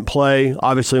 Bogdanovich didn't play,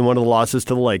 obviously, in one of the losses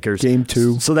to the Lakers. Game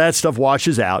 2. So that stuff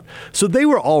washes out. So they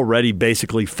were already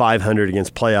basically 500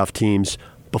 against playoff teams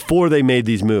before they made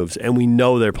these moves, and we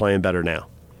know they're playing better now.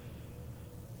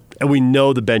 And we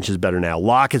know the bench is better now.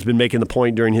 Locke has been making the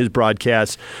point during his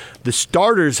broadcast. The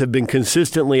starters have been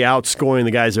consistently outscoring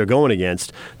the guys they're going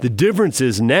against. The difference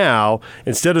is now,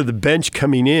 instead of the bench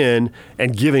coming in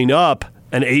and giving up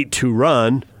an 8-2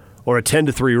 run or a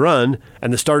 10-3 run,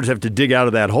 and the starters have to dig out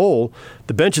of that hole,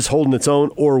 the bench is holding its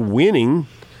own or winning,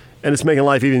 and it's making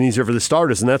life even easier for the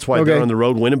starters, and that's why they're on the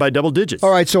road winning by double digits.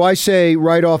 All right, so I say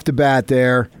right off the bat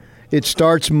there, it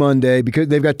starts Monday because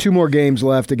they've got 2 more games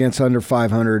left against under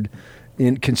 500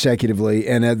 consecutively,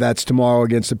 and that's tomorrow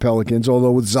against the Pelicans.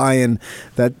 Although with Zion,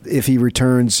 that if he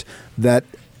returns, that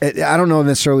I don't know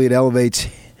necessarily it elevates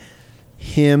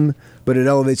him, but it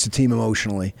elevates the team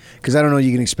emotionally because I don't know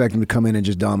you can expect him to come in and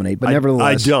just dominate. But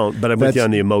nevertheless, I don't. But I'm with you on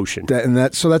the emotion.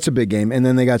 So that's a big game. And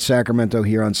then they got Sacramento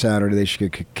here on Saturday. They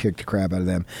should get kicked the crap out of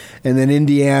them. And then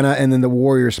Indiana, and then the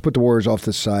Warriors. Put the Warriors off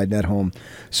the side at home.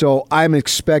 So I'm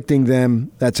expecting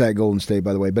them. That's at Golden State,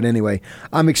 by the way. But anyway,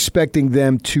 I'm expecting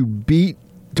them to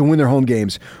win their home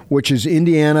games, which is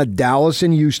Indiana, Dallas,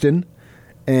 and Houston.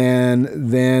 And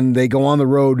then they go on the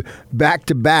road back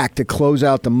to back to close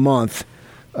out the month.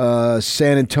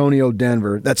 San Antonio,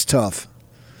 Denver. That's tough.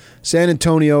 San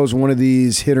Antonio is one of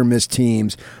these hit or miss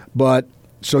teams, but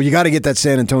so you got to get that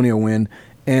San Antonio win,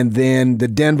 and then the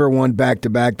Denver one back to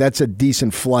back. That's a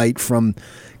decent flight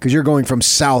because you're going from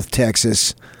South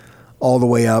Texas all the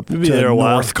way up to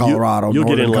North Colorado, You'll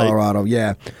get in late. Colorado.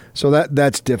 Yeah, so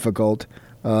that's difficult.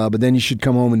 But then you should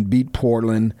come home and beat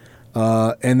Portland,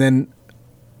 and then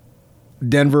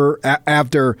Denver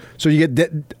after. So you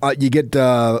get on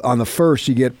the 1st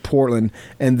you get Portland,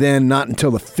 and then not until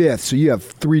the 5th. So you have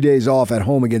 3 days off at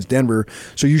home against Denver.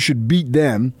 So you should beat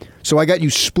them. So I got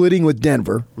you splitting with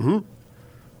Denver,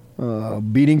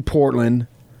 beating Portland,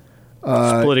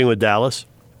 splitting with Dallas,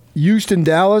 Houston,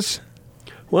 Dallas.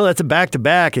 Well, that's a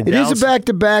back-to-back. It is a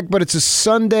back-to-back, but it's a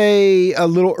Sunday a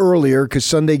little earlier because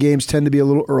Sunday games tend to be a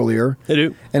little earlier. They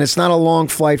do. And it's not a long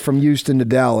flight from Houston to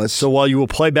Dallas. So while you will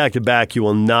play back-to-back, you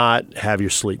will not have your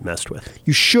sleep messed with.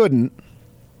 You shouldn't.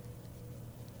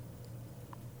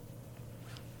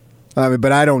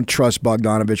 But I don't trust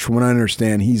Bogdanovich. From what I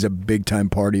understand, he's a big-time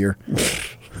partier.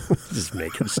 Just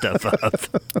making stuff up.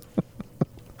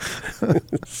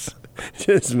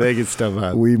 Just making stuff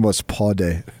up. We must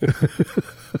party.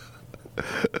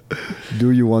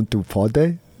 Do you want to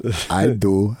party? I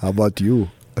do. How about you?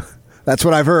 That's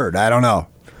what I've heard. I don't know.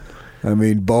 I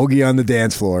mean, bogey on the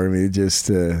dance floor. I mean,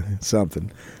 just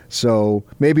something. So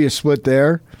maybe a split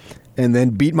there, and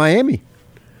then beat Miami.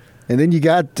 And then you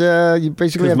got you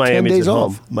basically have 10 Miami's days at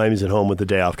off. home. Miami's at home with the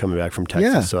day off coming back from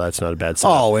Texas, Yeah. so that's not a bad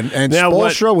sign. Oh, and Now,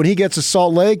 Spoelstra, when he gets to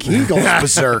Salt Lake, he goes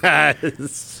berserk.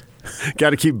 Got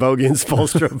to keep Bogey and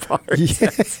Spoelstra apart.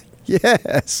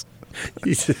 Yes.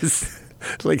 He's just,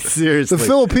 like, seriously. The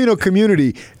Filipino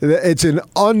community, it's an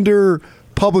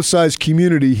under-publicized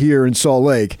community here in Salt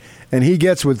Lake, and he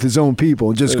gets with his own people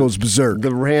and just goes berserk.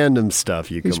 The random stuff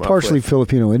you He's come up partially with.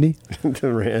 Filipino, isn't he?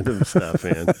 The random stuff,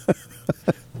 man.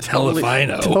 Hell if I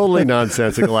know. Totally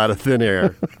nonsensical out of thin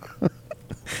air.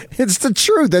 It's the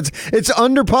truth. It's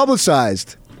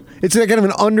under-publicized. It's like kind of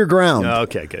an underground.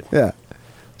 Okay, good. Yeah.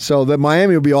 So that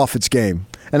Miami will be off its game.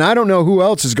 And I don't know who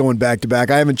else is going back-to-back.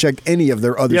 I haven't checked any of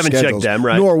their other You haven't checked schedules. them,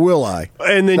 right? Nor will I.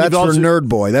 And then That's you've also, for Nerd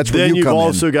Boy. That's where then you you've come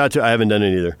also in. got to. I haven't done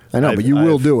it either. I know, but you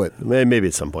will do it. Maybe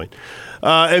at some point.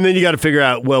 And then you got to figure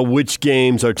out, well, which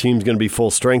games our team's going to be full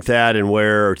strength at, and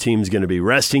where our team's going to be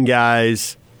resting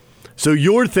guys. So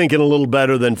you're thinking a little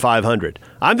better than 500.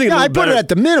 I'm thinking. Yeah, a I little put better. it at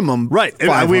the minimum. Right,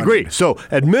 500. we agree. So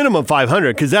at minimum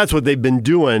 500, because that's what they've been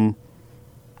doing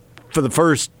for the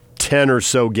first 10 or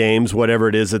so games, whatever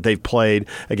it is that they've played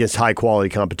against high-quality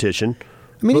competition.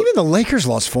 I mean, even the Lakers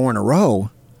lost 4 in a row.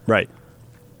 Right.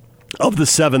 Of the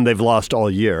 7 they've lost all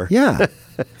year. Yeah.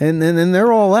 and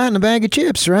they're all that in a bag of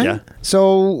chips, right? Yeah.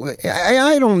 So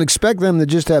I don't expect them to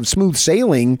just have smooth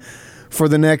sailing for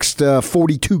the next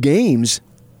 42 games.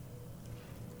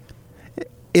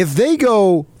 If they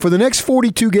go for the next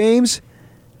 42 games,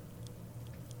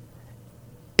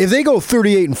 if they go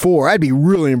 38-4, I'd be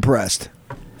really impressed.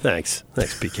 Thanks,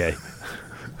 PK.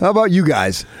 How about you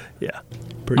guys? Yeah.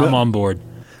 I'm on board.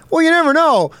 Well, you never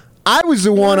know. I was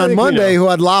the one I on think we Monday know. who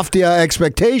had lofty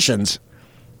expectations.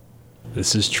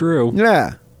 This is true.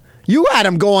 Yeah. You had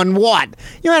them going what?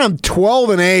 You had them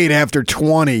 12-8 after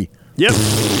 20. Yep.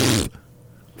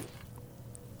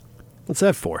 What's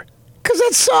that for? Because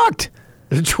that sucked.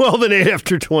 12-8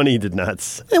 after 20 did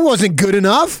not. It wasn't good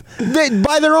enough.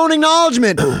 By their own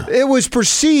acknowledgement, it was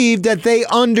perceived that they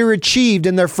underachieved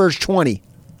in their first 20.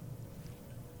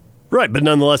 Right, but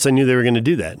nonetheless, I knew they were going to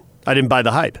do that. I didn't buy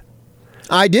the hype.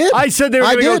 I did. I said they were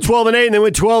going to go 12-8, and they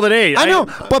went 12-8. I know,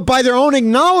 but by their own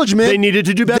acknowledgement, They needed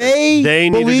to do better. They They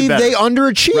needed to do believe better. they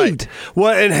underachieved. Right.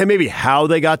 Well, and maybe how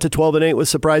they got to 12-8 was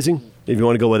surprising. If you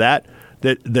want to go with that,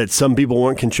 that some people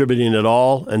weren't contributing at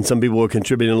all, and some people were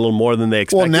contributing a little more than they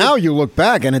expected. Well, now you look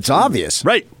back and it's obvious.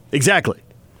 Right. Exactly.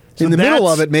 So In the middle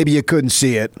that's- of it, maybe you couldn't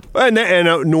see it. and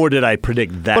nor did I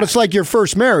predict that. But it's like your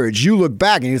first marriage. You look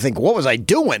back and you think, what was I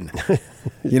doing?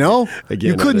 You know?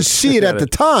 Again, you couldn't I- see it at the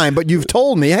time, but you've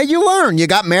told me, hey, you learn. You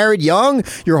got married young.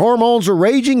 Your hormones were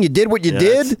raging. You did what you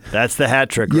did. That's the hat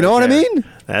trick. You know right what I there. mean?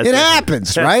 That's It the-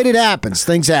 happens, right? It happens.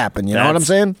 Things happen. You know what I'm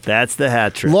saying? That's the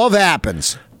hat trick. Love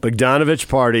happens. Bogdanovich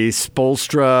party,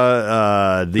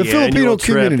 Spoelstra, the Filipino annual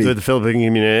trip community. with the Filipino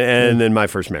community, and then my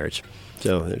first marriage.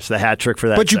 So there's the hat trick for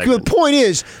that. But the segment. point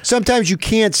is, sometimes you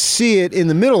can't see it in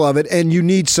the middle of it, and you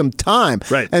need some time.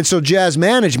 Right. And so Jazz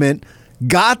management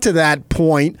got to that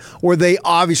point where they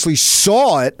obviously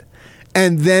saw it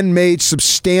and then made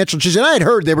substantial changes. And I had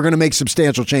heard they were going to make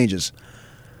substantial changes.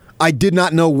 I did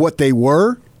not know what they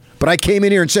were, but I came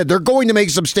in here and said they're going to make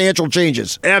substantial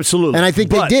changes. Absolutely. And I think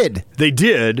But they did. They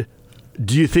did.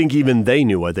 Do you think even they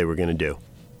knew what they were going to do?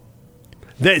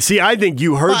 See, I think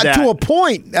you heard that. To a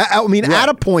point. I mean, Right. at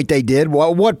a point they did.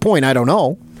 Well, what point? I don't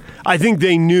know. I think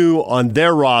they knew on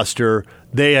their roster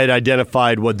they had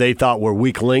identified what they thought were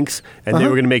weak links, and they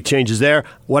were going to make changes there.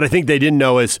 What I think they didn't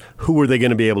know is who were they going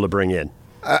to be able to bring in.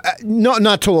 No,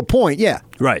 not to a point, yeah.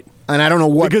 Right. And I don't know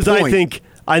what Because point.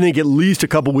 I think at least a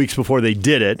couple weeks before they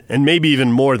did it, and maybe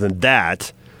even more than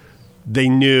that, they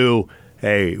knew,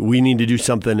 hey, we need to do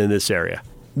something in this area.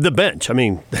 The bench. I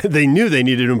mean, they knew they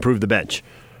needed to improve the bench.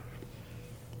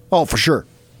 Oh, for sure.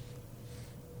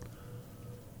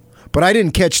 But I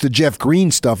didn't catch the Jeff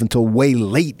Green stuff until way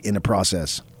late in the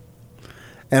process.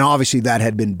 And obviously that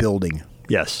had been building.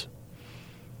 Yes.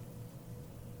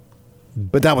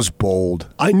 But that was bold.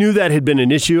 I knew that had been an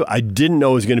issue. I didn't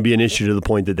know it was going to be an issue to the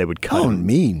point that they would cut him.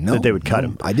 No. That they would cut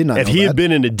no, him. I did not If know he that. had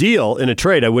been in a deal, in a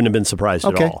trade, I wouldn't have been surprised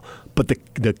Okay. at all. But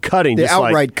the cutting, The just like-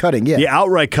 outright cutting, yeah. the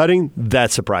outright cutting,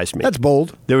 that surprised me. That's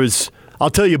bold. There was, I'll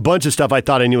tell you a bunch of stuff I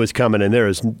thought I knew was coming, and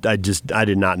I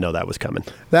did not know that was coming.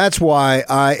 That's why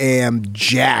I am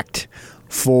jacked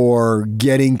for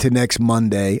getting to next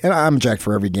Monday. And I'm jacked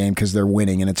for every game because they're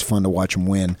winning and it's fun to watch them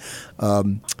win.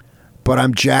 But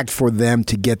I'm jacked for them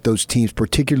to get those teams,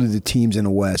 particularly the teams in the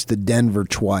West, the Denver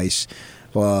twice,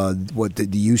 the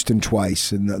Houston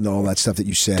twice, and all that stuff that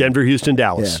you said. Denver, Houston,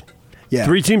 Dallas. Yeah. Yeah.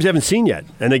 3 teams you haven't seen yet,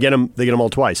 and they get them all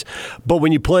twice. But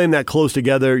when you play them that close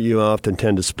together, you often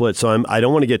tend to split. So I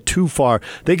don't want to get too far.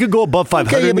 They could go above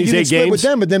 500 in these 8 split games. with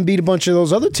them, but then beat a bunch of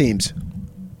those other teams.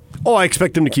 Oh, I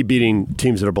expect them to keep beating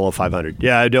teams that are below 500.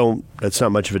 Yeah, I don't. That's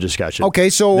not much of a discussion. Okay,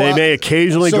 so they may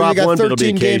occasionally drop one, but it'll be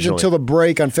 13 games occasionally. until the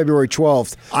break on February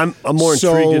 12th. I'm more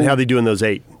intrigued in how they do in those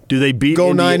 8. Do they beat?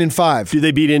 Go 9-5? Do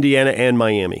they beat Indiana and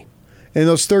Miami? In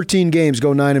those 13 games,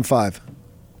 go 9-5.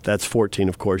 That's 14,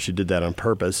 of course. You did that on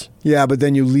purpose. Yeah, but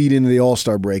then you lead into the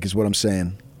All-Star break, is what I'm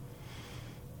saying.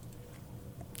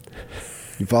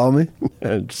 You follow me?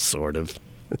 Sort of.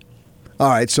 All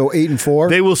right, so 8-4.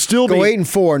 They will still go be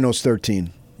 8-4 in those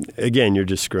 13. Again, you're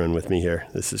just screwing with me here.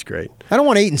 This is great. I don't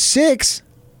want 8-6.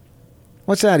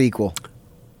 What's that equal?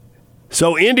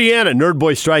 So Indiana, Nerd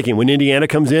Boy striking. When Indiana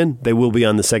comes in, they will be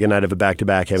on the second night of a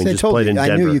back-to-back, having just played in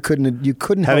Denver. I knew you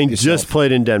couldn't having help just yourself.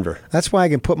 played in Denver. That's why I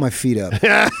can put my feet up.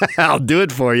 I'll do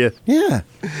it for you. Yeah.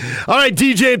 All right,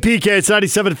 DJ and PK. It's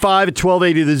 97.5 at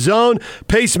 1280 The Zone.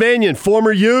 Pace Mannion,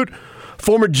 former Ute,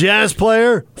 former Jazz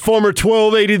player, former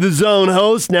 1280 The Zone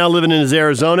host, now living in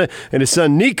Arizona, and his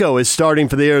son Nico is starting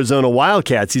for the Arizona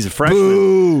Wildcats. He's a freshman.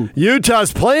 Boo.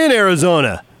 Utah's playing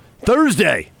Arizona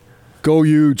Thursday. Go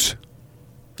Utes.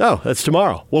 Oh, that's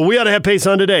tomorrow. Well, we ought to have Pace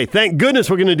on today. Thank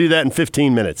goodness we're going to do that in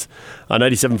 15 minutes on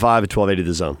 97.5 at 1280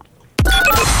 The Zone.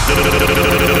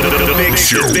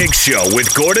 The Big Show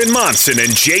with Gordon Monson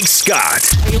and Jake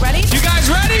Scott. Are you ready? You guys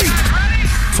ready?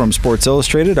 From Sports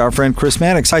Illustrated, our friend Chris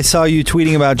Mannix. I saw you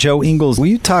tweeting about Joe Ingles. Will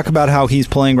you talk about how he's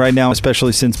playing right now,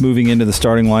 especially since moving into the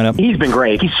starting lineup? He's been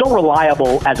great. He's so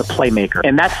reliable as a playmaker,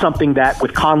 and that's something that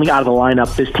with Conley out of the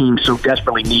lineup, this team so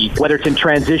desperately needs. Whether it's in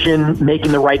transition,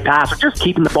 making the right pass, or just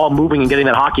keeping the ball moving and getting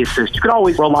that hockey assist, you can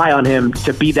always rely on him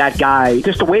to be that guy.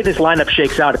 Just the way this lineup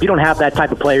shakes out, if you don't have that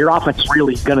type of player, your offense is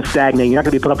really going to stagnate. You're not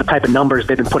going to be putting up the type of numbers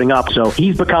they've been putting up. So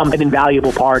he's become an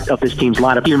invaluable part of this team's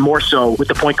lineup, even more so with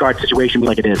the point guard situation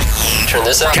like it is. Turn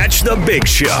this up. Catch the Big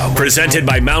Show, presented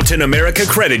by Mountain America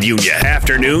Credit Union.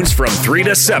 Afternoons from 3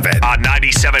 to 7 on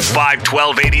 97.5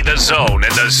 1280 The Zone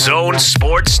and the Zone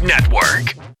Sports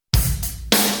Network.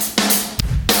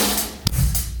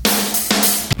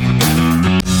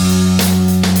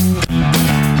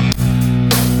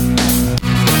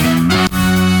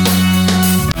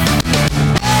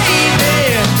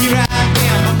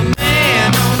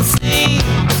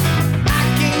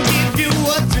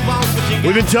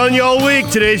 We've been telling you all week,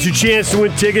 today's your chance to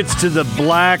win tickets to the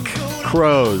Black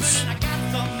Crowes.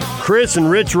 Chris and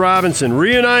Rich Robinson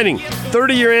reuniting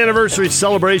 30-year anniversary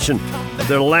celebration of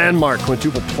their landmark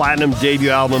quintuple platinum debut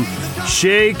album,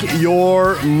 Shake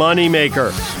Your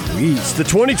Moneymaker. It's the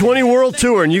 2020 World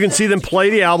Tour, and you can see them play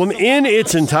the album in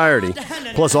its entirety,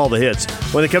 plus all the hits,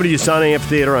 when they come to USANA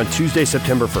Amphitheater on Tuesday,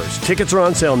 September 1st. Tickets are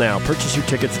on sale now. Purchase your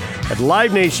tickets at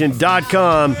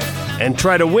livenation.com and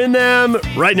try to win them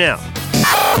right now.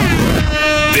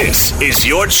 This is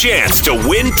your chance to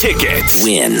win tickets.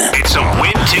 It's a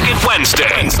Win Ticket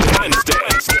Wednesday.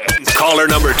 Caller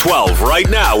number 12 right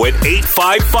now at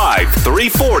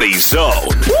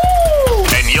 855-340-ZONE.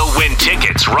 And you'll win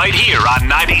tickets right here on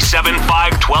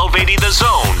 97.5 1280 The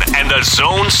Zone and the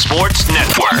Zone Sports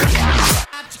Network.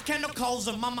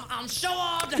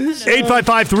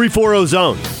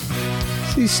 855-340-ZONE.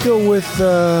 Is he still with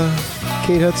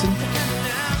Kate Hudson?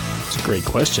 It's a great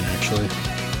question, actually.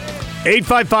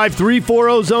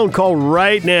 855-340-ZONE. Call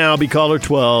right now. Be caller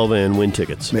 12 and win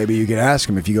tickets. Maybe you could ask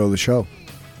him if you go to the show.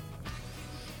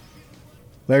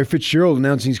 Larry Fitzgerald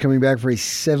announcing he's coming back for a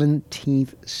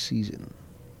 17th season.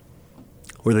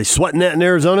 Were they sweating that in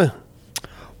Arizona?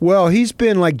 Well, he's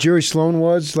been like Jerry Sloan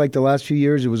was, like the last few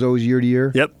years. It was always year to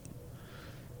year. Yep.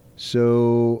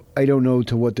 So I don't know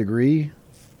to what degree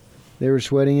they were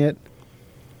sweating it.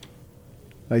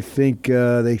 I think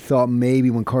they thought maybe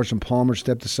when Carson Palmer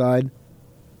stepped aside,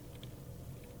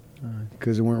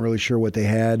 because they weren't really sure what they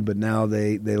had, but now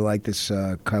they like this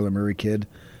Kyler Murray kid,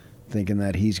 thinking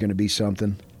that he's going to be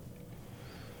something.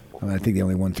 I think they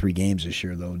only won 3 games this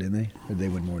year, though, didn't they? Or did they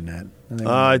win more than that? They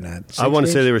won more than that. I want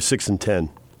to 6 say they games? were 6-10.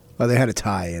 Oh, they had a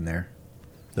tie in there.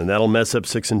 And that'll mess up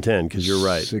 6-10 because you're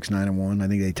right. 6-9-1. I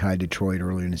think they tied Detroit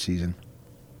earlier in the season.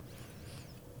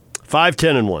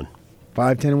 5-10-1.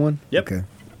 5-10-1. Yep. Okay.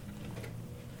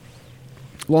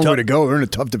 Long way to go. They're in a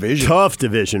tough division. Tough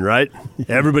division, right?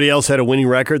 Everybody else had a winning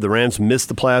record. The Rams missed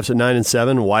the playoffs at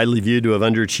 9-7, widely viewed to have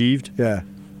underachieved. Yeah.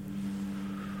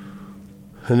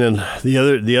 And then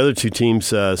the other 2 teams,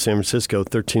 San Francisco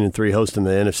 13-3, hosting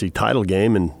the NFC title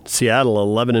game, and Seattle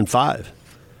 11-5.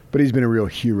 But he's been a real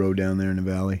hero down there in the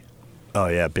Valley. Oh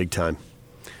yeah, big time.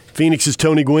 Phoenix's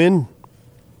Tony Gwynn.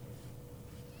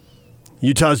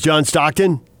 Utah's John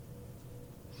Stockton.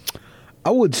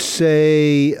 I would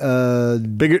say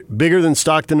Bigger than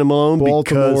Stockton and Malone?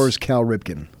 Baltimore's Cal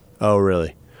Ripken. Oh,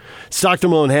 really? Stockton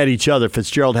and Malone had each other.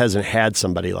 Fitzgerald hasn't had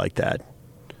somebody like that.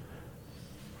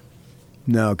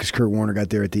 No, because Kurt Warner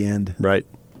got there at the end. Right.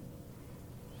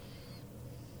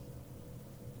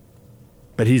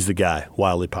 But he's the guy,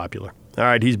 wildly popular. All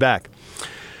right, he's back.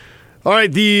 All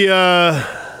right, the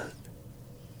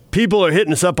people are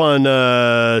hitting us up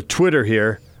on Twitter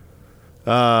here.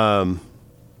 We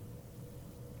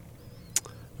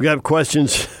got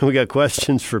questions. We got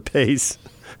questions for Pace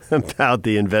about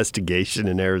the investigation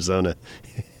in Arizona.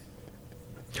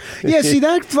 Yeah, see,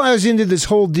 that flies into this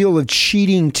whole deal of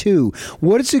cheating, too.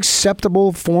 What is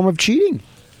acceptable form of cheating?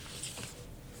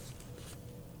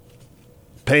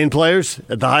 Paying players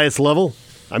at the highest level.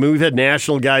 I mean, we've had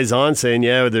national guys on saying,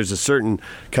 yeah, there's a certain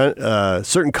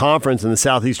conference in the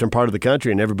southeastern part of the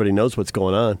country, and everybody knows what's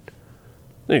going on.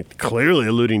 They're clearly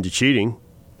alluding to cheating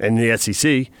in the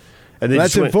SEC. And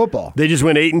That's in football. They just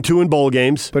went 8-2 in bowl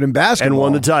games. But in basketball. And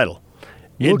won the title.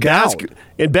 In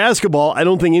basketball, I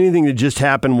don't think anything that just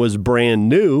happened was brand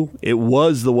new. It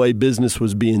was the way business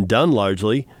was being done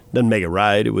largely. Doesn't make it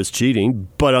right. It was cheating.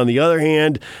 But on the other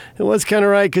hand, it was kind of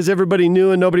right because everybody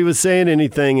knew and nobody was saying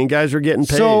anything and guys were getting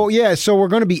paid. So we're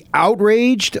going to be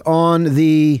outraged on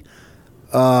the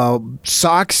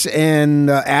Sox and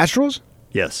Astros?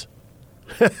 Yes.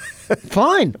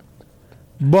 Fine.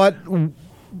 But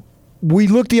we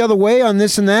looked the other way on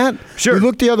this and that. Sure. We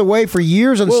looked the other way for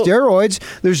years on steroids.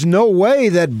 There's no way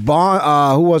that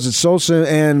Sosa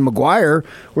and McGuire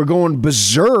were going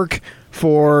berserk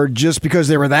for just because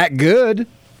they were that good.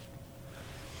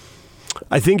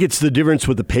 I think it's the difference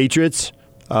with the Patriots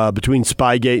between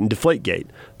Spygate and Deflategate.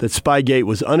 That Spygate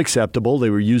was unacceptable.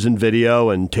 They were using video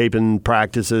and taping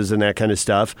practices and that kind of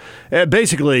stuff.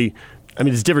 Basically, I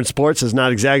mean, it's different sports. It's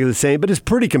not exactly the same, but it's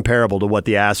pretty comparable to what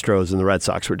the Astros and the Red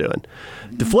Sox were doing.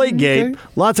 Deflategate,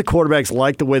 lots of quarterbacks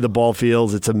like the way the ball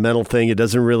feels. It's a mental thing. It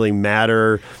doesn't really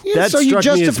matter. Yeah, so you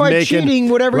justify cheating,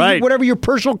 whatever your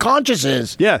personal conscience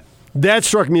is. Yeah. That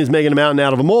struck me as making a mountain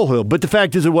out of a molehill. But the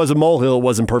fact is it was a molehill. It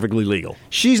wasn't perfectly legal.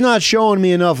 She's not showing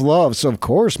me enough love, so of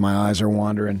course my eyes are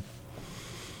wandering.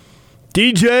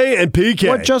 DJ and PK.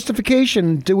 What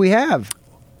justification do we have?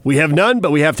 We have none,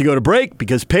 but we have to go to break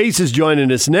because Pace is joining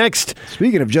us next.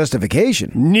 Speaking of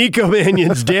justification. Nico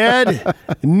Mannion's dad.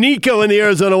 Nico and the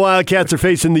Arizona Wildcats are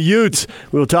facing the Utes.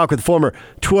 We'll talk with former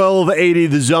 1280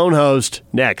 The Zone host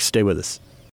next. Stay with us.